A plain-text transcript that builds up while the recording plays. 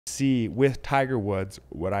see with Tiger Woods,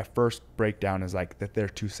 what I first break down is like that they're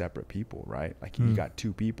two separate people, right? Like you got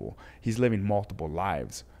two people. He's living multiple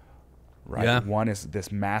lives, right? Yeah. One is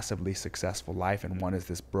this massively successful life, and one is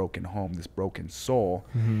this broken home, this broken soul.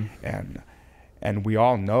 And we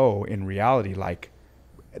all know in reality, like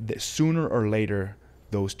that sooner or later,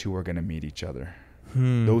 those two are going to meet each other.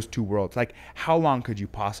 Those two worlds. Like, how long could you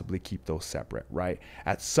possibly keep those separate, right?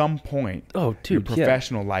 At some point, your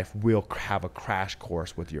professional life will have a crash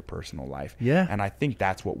course with your personal life. Yeah. And I think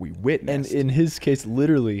that's what we witnessed. And in his case,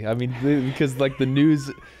 literally, I mean, because like the news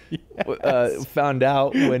found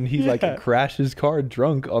out when he like crashed his car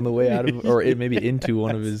drunk on the way out of, or maybe into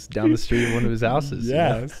one of his, down the street of one of his houses.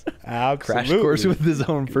 Yes, you know? Absolutely. Crash course with his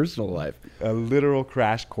own personal life. A literal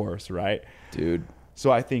crash course, right? Dude. So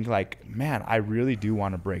I think like, man, I really do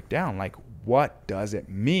want to break down, like, what does it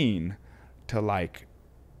mean to like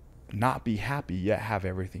not be happy yet have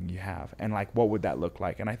everything you have? And like, what would that look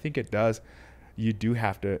like? And I think it does. You do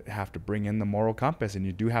have to bring in the moral compass, and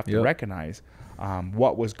you do have to recognize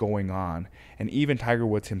what was going on. And even Tiger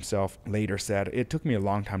Woods himself later said, it took me a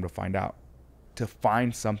long time to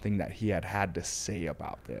find something that he had to say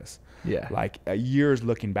about this. Yeah. Like years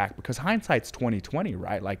looking back, because hindsight's 2020,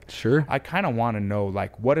 right? Like, sure. I kind of want to know,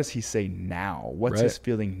 like, what does he say now? What's his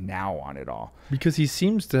feeling now on it all? Because he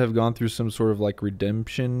seems to have gone through some sort of like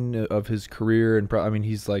redemption of his career, and I mean,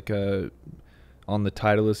 he's like on the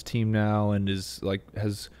Titleist team now, and is like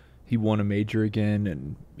he won a major again,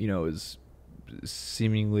 and you know is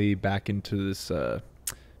seemingly back into this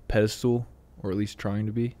pedestal, or at least trying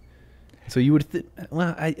to be. So you would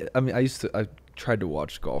well, I mean, I tried to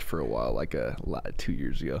watch golf for a while, like 2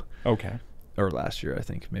 years ago. Okay. Or last year, I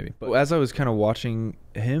think, maybe. But as I was kind of watching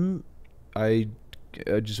him, I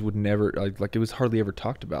just would never, like it was hardly ever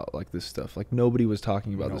talked about, like this stuff. Like nobody was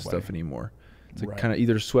talking about this stuff anymore. It's like kind of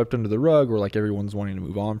either swept under the rug, or like everyone's wanting to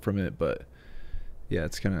move on from it. But yeah,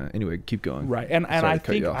 it's kind of, anyway, keep going. Right. And I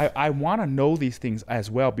think I want to know these things as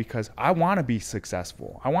well, because I want to be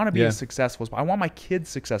successful. I want to be as successful. I want my kids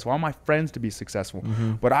successful. I want my friends to be successful.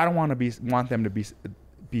 But I don't want them to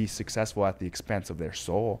be successful at the expense of their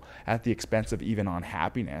soul, at the expense of even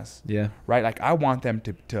unhappiness. Yeah. Right. Like I want them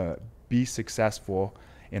to be successful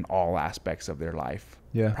in all aspects of their life.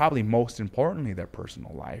 Yeah. Probably most importantly, their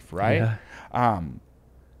personal life. Right. Yeah.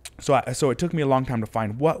 So it took me a long time to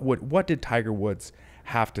find what did Tiger Woods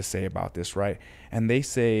have to say about this, right? And they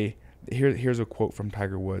say, here's a quote from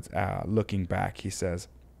Tiger Woods looking back. He says,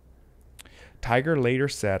 Tiger later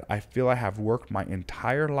said, "I feel I have worked my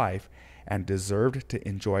entire life and deserved to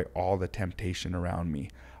enjoy all the temptation around me.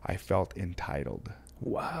 I felt entitled."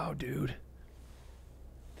 Wow, dude.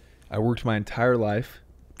 I worked my entire life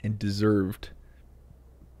and deserved.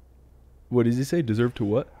 What does he say? Deserved to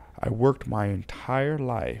what? I worked my entire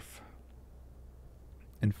life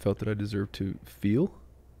and felt that I deserved to feel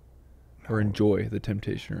or enjoy the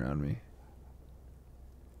temptation around me.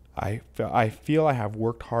 I feel I have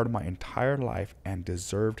worked hard my entire life and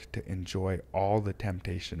deserved to enjoy all the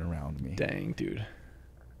temptation around me. Dang, dude.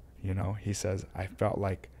 You know, he says, I felt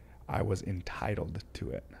like I was entitled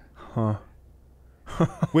to it. Huh.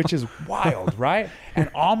 Which is wild, right? And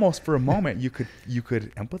almost for a moment you could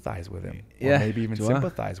empathize with him, or maybe even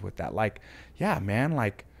sympathize with that. Like, yeah, man,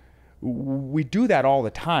 like we do that all the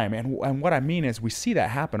time. And what I mean is we see that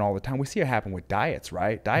happen all the time. We see it happen with diets,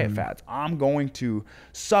 right? Diet fads. I'm going to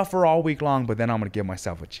suffer all week long, but then I'm going to give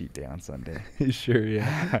myself a cheat day on Sunday. Sure,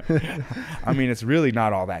 yeah. I mean, it's really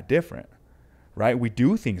not all that different, right? We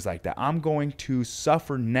do things like that. I'm going to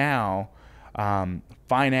suffer now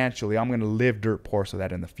financially. I'm going to live dirt poor so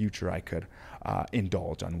that in the future I could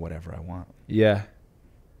indulge on whatever I want. Yeah.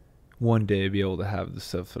 One day be able to have the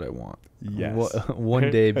stuff that I want. Yes.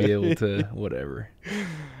 One day be able to whatever.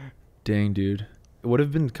 Dang, dude. What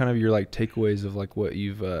have been kind of your like takeaways of like what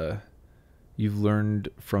you've learned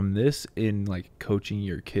from this in like coaching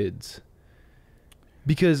your kids?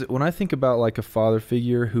 Because when I think about like a father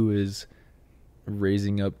figure who is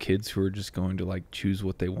raising up kids who are just going to like choose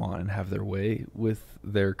what they want and have their way with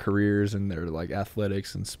their careers and their like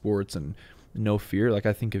athletics and sports and no fear, like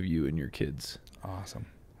I think of you and your kids. Awesome.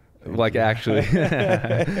 Like actually.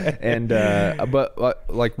 And but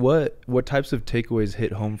like what types of takeaways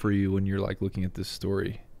hit home for you when you're like looking at this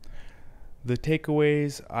story? The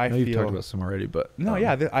takeaways, I feel you've talked about some already, but no,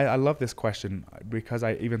 I love this question because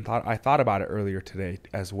I thought about it earlier today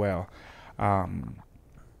as well.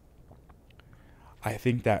 I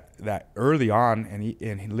think that early on,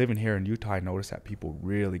 and living here in Utah, I noticed that people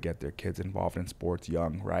really get their kids involved in sports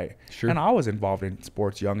young, right? Sure. And I was involved in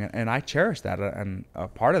sports young, and I cherish that. And a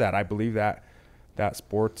part of that, I believe that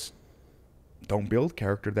sports don't build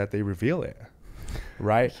character, that they reveal it.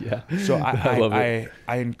 right? Yeah. So I love it.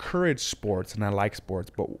 I encourage sports and I like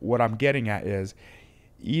sports, but what I'm getting at is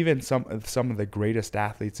even some of the greatest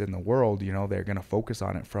athletes in the world, you know, they're going to focus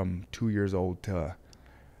on it from 2 years old to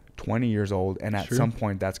 20 years old, and at Sure. some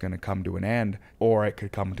point that's going to come to an end, or it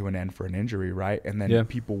could come to an end for an injury, right? And then Yeah.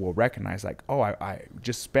 people will recognize like, oh, I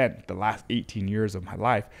just spent the last 18 years of my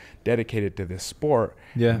life dedicated to this sport.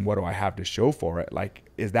 Yeah. And what do I have to show for it? Like,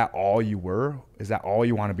 is that all you were? Is that all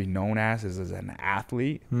you want to be known as as an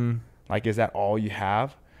athlete? Like, is that all you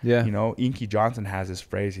have? Yeah. You know, Inky Johnson has this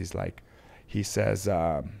phrase. He's like, he says,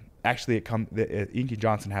 actually Inky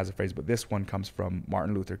Johnson has a phrase, but this one comes from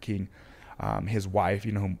Martin Luther King. His wife,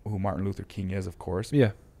 you know who Martin Luther King is, of course.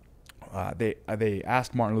 Yeah. They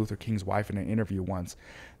asked Martin Luther King's wife in an interview once.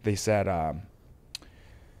 They said,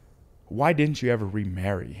 "Why didn't you ever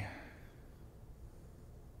remarry?"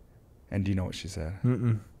 And do you know what she said?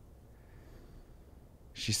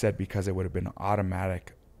 She said, "Because it would have been an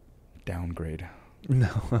automatic downgrade." No.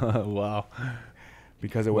 Wow.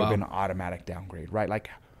 Because it would have been an automatic downgrade, right? Like,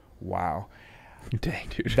 wow. Dang,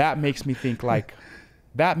 dude. That makes me think like.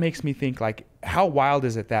 How wild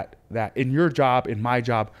is it that in your job, in my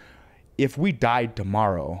job, if we died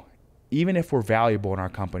tomorrow, even if we're valuable in our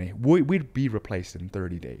company, we'd be replaced in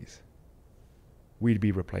 30 days. We'd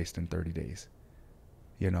be replaced in 30 days,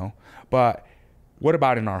 you know? But what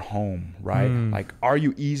about in our home, right? Like, are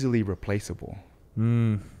you easily replaceable?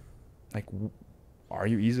 Like, are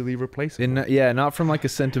you easily replaceable? And yeah, not from like a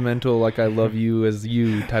sentimental, like I love you as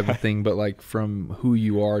you type of thing, but like from who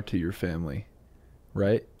you are to your family.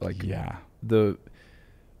 Right? Like, yeah, the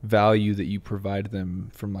value that you provide them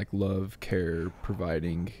from like love, care,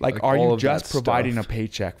 providing. Like are you just providing a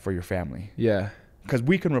paycheck for your family? Yeah. Because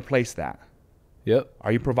we can replace that. Yep.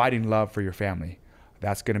 Are you providing love for your family?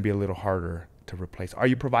 That's going to be a little harder to replace. Are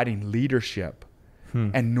you providing leadership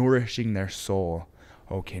and nourishing their soul?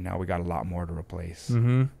 Okay, now we got a lot more to replace.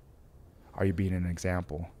 Are you being an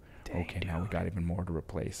example? Dang, okay, dude. Now we got even more to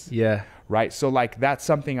replace. Yeah. Right? So like that's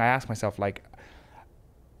something I ask myself, like,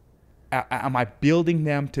 am I building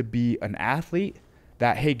them to be an athlete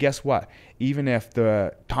that, hey, guess what? Even if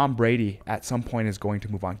the Tom Brady at some point is going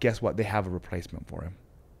to move on, guess what? They have a replacement for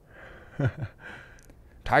him.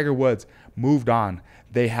 Tiger Woods moved on.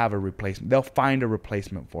 They have a replacement. They'll find a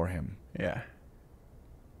replacement for him. Yeah.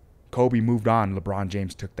 Kobe moved on. LeBron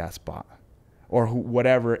James took that spot. Or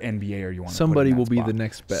whatever NBA you want to Somebody put in will that be spot. the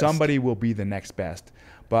next best. Somebody will be the next best.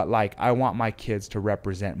 But like, I want my kids to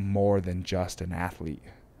represent more than just an athlete.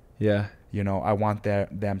 Yeah. You know, I want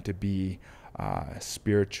them to be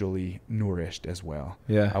spiritually nourished as well.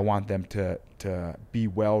 Yeah. I want them to be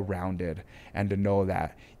well-rounded and to know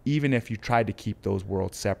that even if you tried to keep those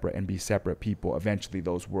worlds separate and be separate people, eventually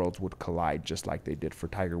those worlds would collide just like they did for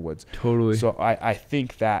Tiger Woods. Totally. So I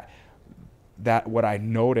think that what I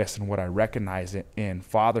notice and what I recognize in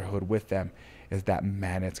fatherhood with them is that,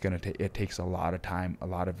 man, it takes a lot of time, a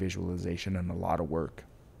lot of visualization, and a lot of work.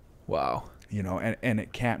 Wow. You know, and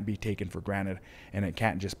it can't be taken for granted, and it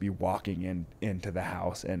can't just be walking into the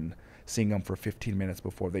house and seeing them for 15 minutes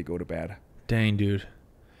before they go to bed. Dang, dude.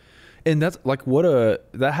 And that's like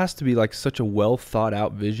that has to be like such a well thought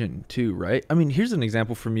out vision too, right? I mean, here's an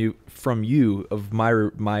example from you of my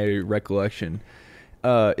recollection,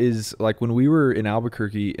 is like when we were in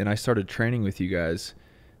Albuquerque and I started training with you guys,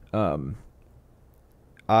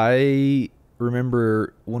 I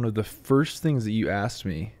remember one of the first things that you asked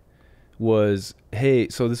me was, hey,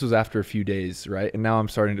 so this was after a few days, right? And now I'm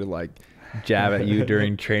starting to like jab at you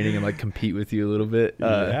during training and like compete with you a little bit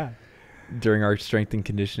during our strength and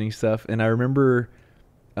conditioning stuff. And I remember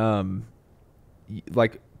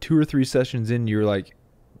like 2 or 3 sessions in, you're like,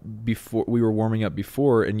 before we were warming up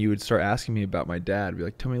before, and you would start asking me about my dad. Be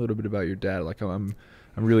like, tell me a little bit about your dad. Like I'm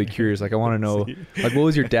really curious. Like I want to know, like, what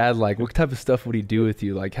was your dad like? What type of stuff would he do with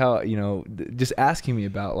you? Like how, you know, just asking me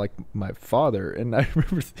about like my father. And I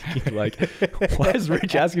remember thinking like, why is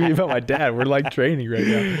Rich asking me about my dad? We're like training right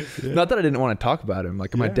now. Yeah. Not that I didn't want to talk about him.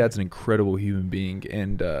 Like my dad's an incredible human being.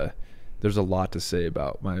 And there's a lot to say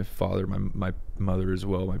about my father, my mother as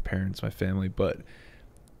well, my parents, my family. But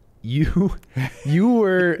you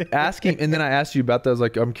were asking, and then I asked you about that. I was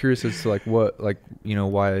like, I'm curious as to like what, like, you know,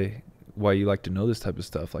 why you like to know this type of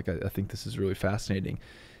stuff. Like, I think this is really fascinating.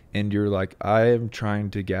 And you're like, I am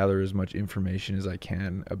trying to gather as much information as I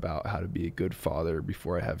can about how to be a good father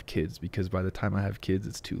before I have kids, because by the time I have kids,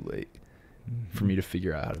 it's too late for me to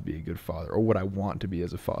figure out how to be a good father or what I want to be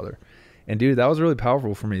as a father. And dude, that was really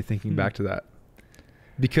powerful for me thinking back to that,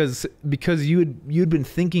 because you'd been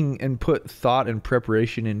thinking and put thought and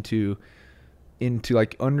preparation into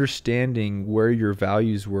like understanding where your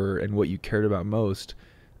values were and what you cared about most.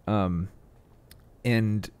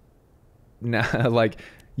 And now, like,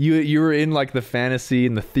 you were in like the fantasy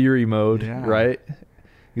and the theory mode, right?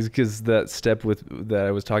 Because that step that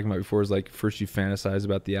I was talking about before is like, first you fantasize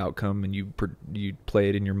about the outcome and you play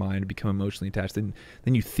it in your mind, become emotionally attached. Then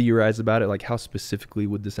you theorize about it, like how specifically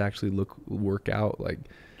would this actually work out, like,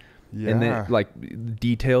 and then like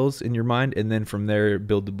details in your mind, and then from there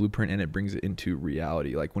build the blueprint, and it brings it into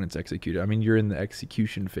reality, like when it's executed. I mean, you're in the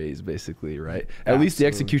execution phase basically, right? At least the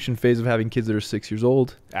execution phase of having kids that are 6 years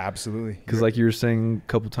old. Absolutely. Because like you were saying a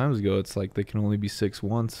couple times ago, it's like they can only be 6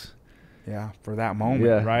 once. Yeah, for that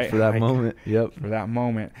moment, right? For that moment. Yep. For that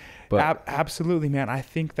moment. But absolutely, man. I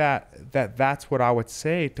think that's what I would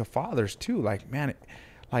say to fathers too. Like, man,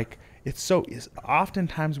 it's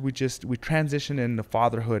oftentimes we transition into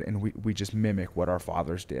fatherhood and we just mimic what our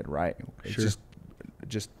fathers did, right? Sure.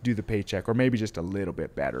 Just do the paycheck, or maybe just a little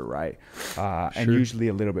bit better, right? And usually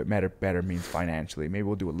a little bit better means financially. Maybe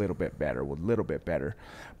we'll do a little bit better with a little bit better.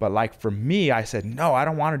 But like for me, I said, no, I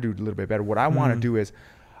don't want to do a little bit better. What I want to do is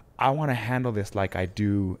I want to handle this like I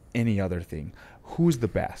do any other thing. Who's the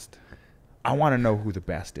best? I want to know who the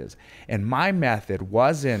best is. And my method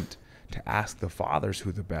wasn't to ask the fathers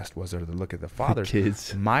who the best was, or to look at the fathers.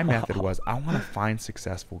 Kids. My method was, I want to find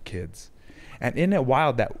successful kids. And isn't it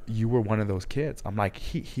wild that you were one of those kids? I'm like,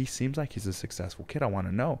 he seems like he's a successful kid. I want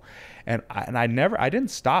to know. And I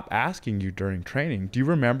didn't stop asking you during training. Do you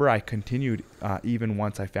remember I continued even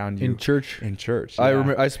once I found you in church? In church.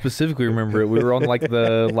 Yeah. I specifically remember it. We were on like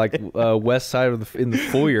the west side of in the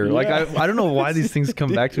foyer. Yeah. Like I don't know why these things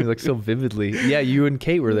come back to me like so vividly. Yeah, you and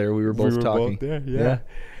Kate were there. We were both talking. Both there, yeah.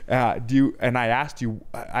 And I asked you,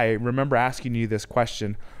 I remember asking you this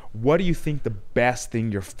question: what do you think the best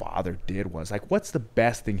thing your father did was? Like, what's the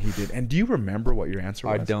best thing he did? And do you remember what your answer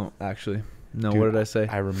was? I don't actually. No, Dude, what did I say?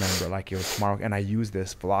 I remember like it was tomorrow, and I use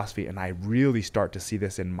this philosophy, and I really start to see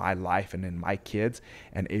this in my life and in my kids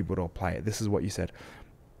and able to apply it. This is what you said.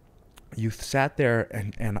 You sat there,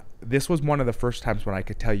 and this was one of the first times when I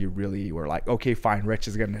could tell you really were like, okay, fine, Rich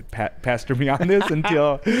is going to pester me on this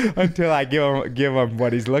until I give him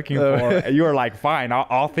what he's looking for. You were like, fine,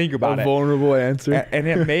 I'll think about it. A vulnerable answer. And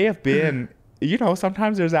it may have been,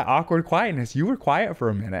 sometimes there's that awkward quietness. You were quiet for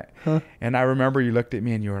a minute. Huh. And I remember you looked at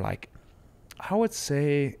me and you were like, I would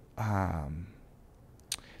say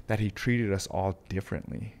that he treated us all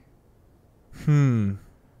differently.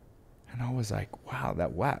 And I was like, wow,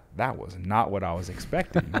 that was not what I was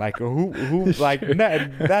expecting. Like, who like,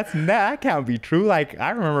 that can't be true. Like, I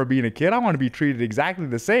remember being a kid, I want to be treated exactly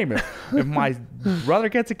the same. If my brother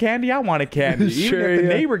gets a candy, I want a candy. Even if the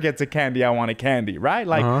neighbor gets a candy, I want a candy, right?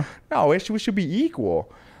 Like, no, we should be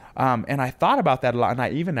equal. And I thought about that a lot. And I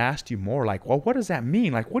even asked you more, like, well, what does that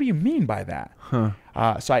mean? Like, what do you mean by that?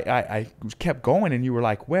 So I kept going, and you were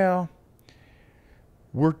like, well,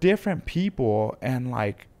 we're different people, and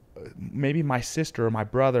like, maybe my sister or my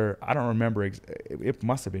brother, I don't remember. It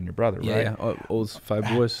must have been your brother, right? Yeah, old 5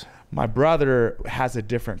 boys. My brother has a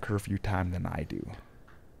different curfew time than I do.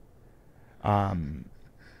 And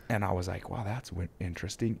I was like, wow, that's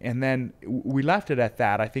interesting. And then we left it at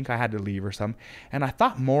that. I think I had to leave or something. And I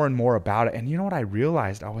thought more and more about it. And you know what I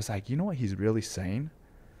realized? I was like, you know what he's really saying?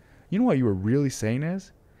 You know what you were really saying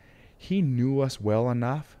is, he knew us well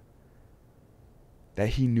enough that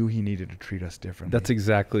he knew he needed to treat us differently. That's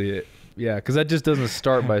exactly it. Yeah, because that just doesn't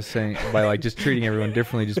start by like just treating everyone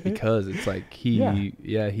differently just because. It's like he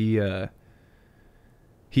had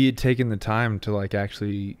taken the time to like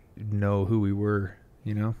actually know who we were,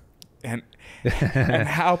 And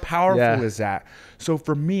how powerful is that? So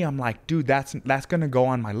for me, I'm like, dude, that's gonna go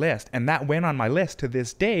on my list, and that went on my list to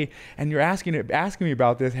this day. And you're asking me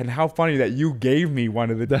about this, and how funny that you gave me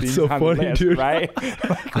one of the things on the list, dude. Right?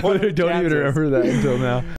 Like, I don't even remember that until now.